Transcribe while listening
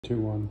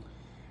2-1.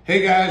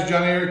 Hey guys,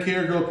 John Eric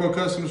here,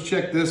 GorillaProCustoms.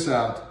 Check this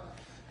out.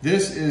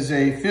 This is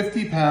a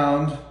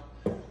 50-pound,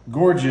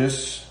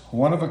 gorgeous,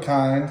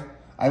 one-of-a-kind.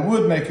 I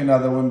would make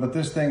another one, but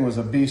this thing was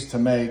a beast to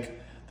make.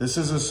 This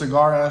is a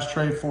cigar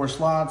ashtray, 4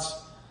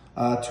 slots,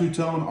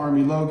 two-tone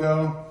Army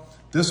logo.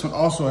 This one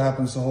also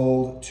happens to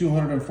hold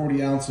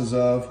 240 ounces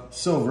of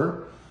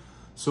silver.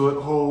 So it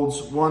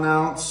holds 1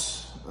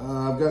 ounce.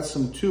 I've got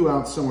some 2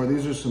 ounce somewhere.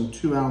 These are some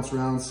 2 ounce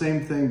rounds,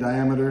 same thing,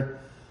 diameter.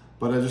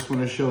 But I just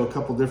want to show a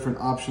couple different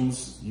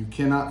options. You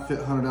cannot fit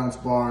 100 ounce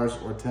bars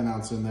or 10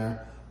 ounce in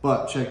there,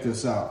 but check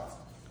this out.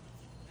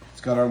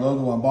 It's got our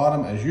logo on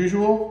bottom as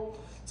usual.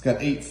 It's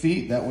got 8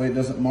 feet, that way it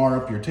doesn't mar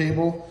up your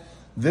table.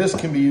 This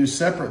can be used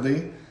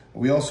separately.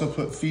 We also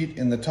put feet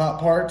in the top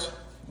part.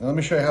 Now let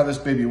me show you how this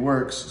baby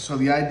works. So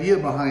the idea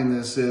behind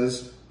this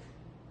is,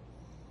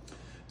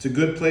 it's a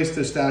good place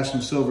to stash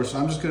some silver. So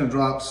I'm just gonna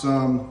drop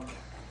some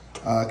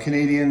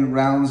Canadian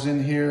rounds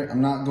in here.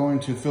 I'm not going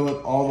to fill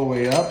it all the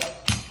way up.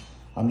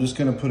 I'm just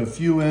gonna put a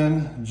few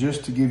in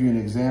just to give you an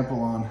example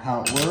on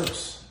how it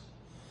works.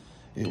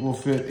 It will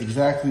fit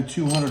exactly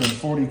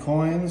 240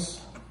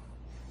 coins.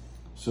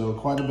 So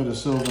quite a bit of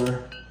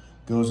silver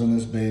goes in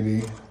this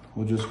baby.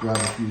 We'll just grab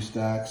a few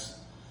stacks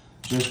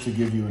just to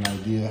give you an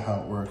idea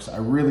how it works. I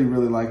really,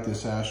 really like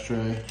this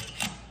ashtray.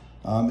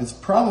 It's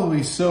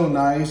probably so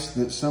nice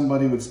that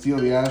somebody would steal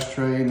the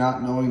ashtray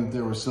not knowing that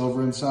there was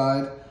silver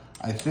inside.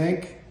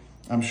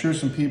 I'm sure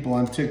some people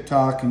on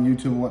TikTok and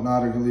YouTube and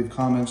whatnot are gonna leave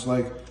comments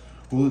like,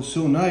 well, it's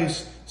so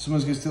nice,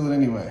 someone's gonna steal it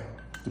anyway.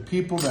 The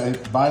people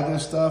that buy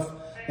this stuff,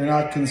 they're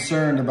not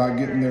concerned about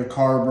getting their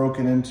car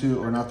broken into,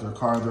 or not their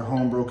car, their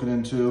home broken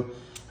into,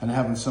 and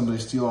having somebody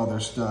steal all their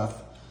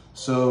stuff.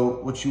 So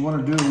what you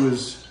wanna do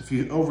is, if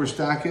you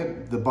overstack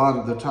it,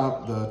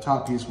 the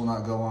top piece will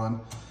not go on.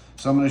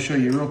 So I'm gonna show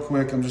you real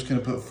quick. I'm just gonna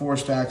put 4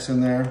 stacks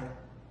in there.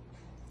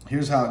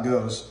 Here's how it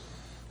goes.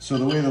 So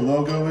the way the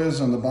logo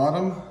is on the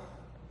bottom,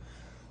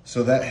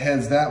 so that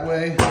heads that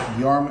way.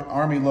 The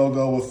Army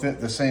logo will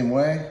fit the same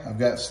way. I've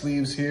got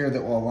sleeves here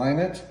that will align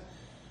it.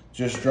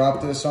 Just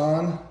drop this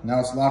on. Now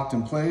it's locked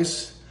in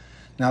place.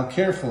 Now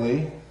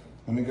carefully,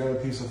 let me grab a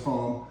piece of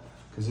foam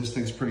because this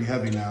thing's pretty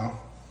heavy now.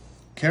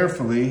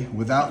 Carefully,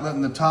 without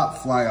letting the top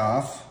fly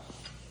off,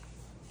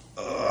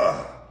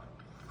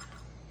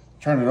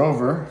 turn it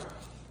over.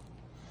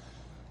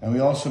 And we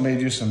also made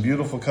you some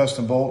beautiful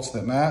custom bolts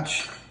that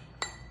match.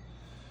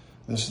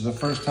 This is the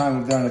first time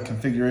we've done a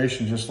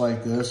configuration just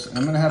like this.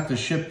 I'm gonna have to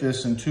ship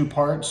this in 2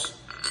 parts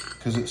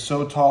because it's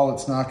so tall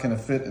it's not gonna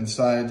fit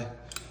inside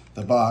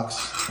the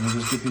box. Let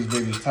me just get these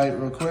babies tight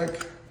real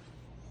quick.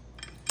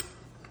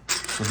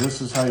 So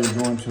this is how you're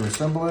going to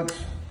assemble it.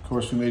 Of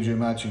course, we made you a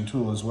matching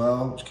tool as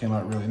well, which came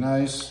out really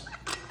nice.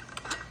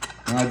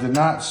 And I did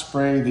not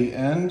spray the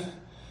end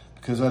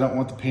because I don't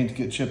want the paint to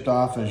get chipped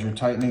off as you're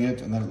tightening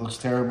it and then it looks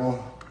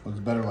terrible. It looks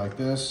better like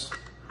this.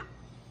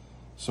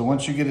 So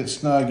once you get it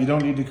snug, you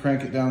don't need to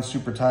crank it down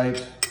super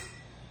tight.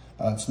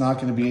 It's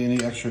not gonna be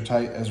any extra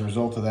tight as a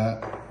result of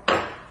that.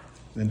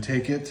 Then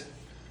take it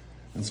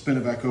and spin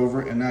it back over,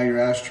 and now your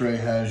ashtray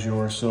has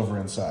your silver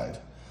inside.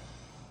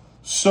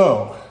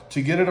 So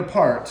to get it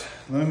apart,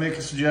 let me make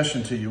a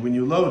suggestion to you. When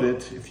you load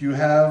it, if you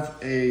have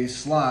a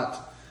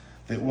slot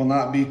that will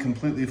not be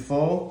completely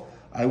full,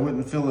 I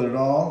wouldn't fill it at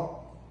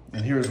all,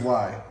 and here's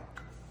why.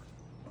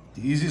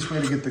 The easiest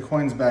way to get the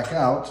coins back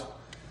out,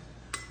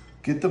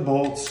 get the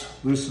bolts,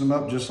 loosen them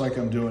up just like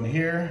I'm doing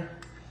here.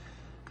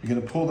 You're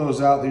gonna pull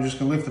those out, you're just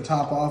gonna lift the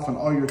top off and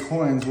all your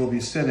coins will be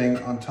sitting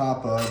on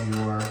top of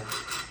your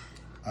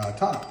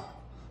top,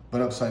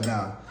 but upside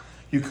down.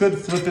 You could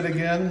flip it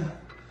again,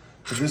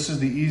 but this is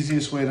the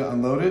easiest way to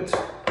unload it.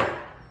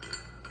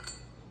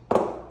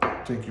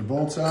 Take your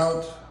bolts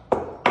out.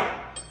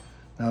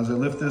 Now as I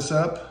lift this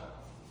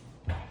up,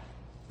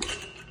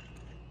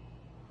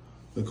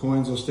 the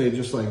coins will stay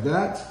just like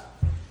that.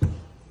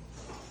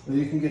 Then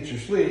you can get your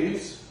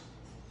sleeves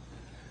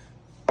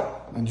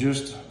and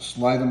just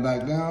slide them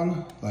back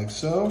down like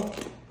so.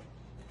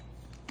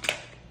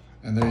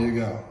 And there you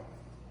go.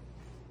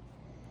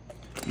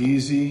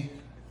 Easy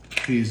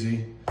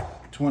peasy,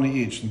 20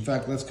 each. In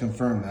fact, let's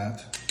confirm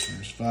that.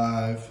 There's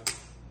 5,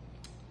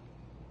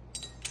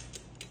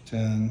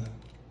 10,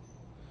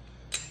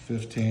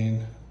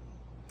 15,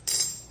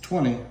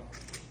 20.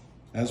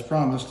 As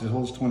promised, it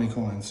holds 20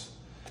 coins.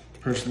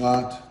 Per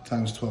slot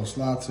times 12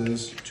 slots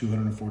is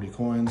 240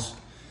 coins.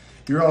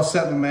 You're all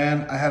set, my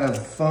man. I had a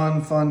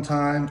fun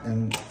time.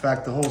 In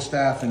fact, the whole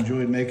staff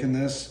enjoyed making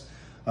this.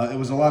 It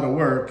was a lot of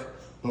work,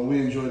 but we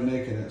enjoyed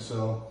making it.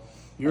 So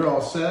you're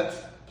all set.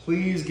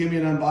 Please give me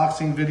an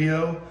unboxing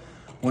video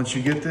once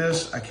you get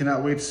this. I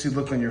cannot wait to see the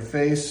look on your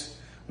face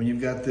when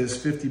you've got this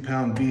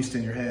 50-pound beast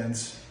in your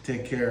hands.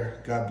 Take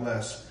care. God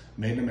bless.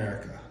 Made in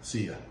America.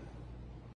 See ya.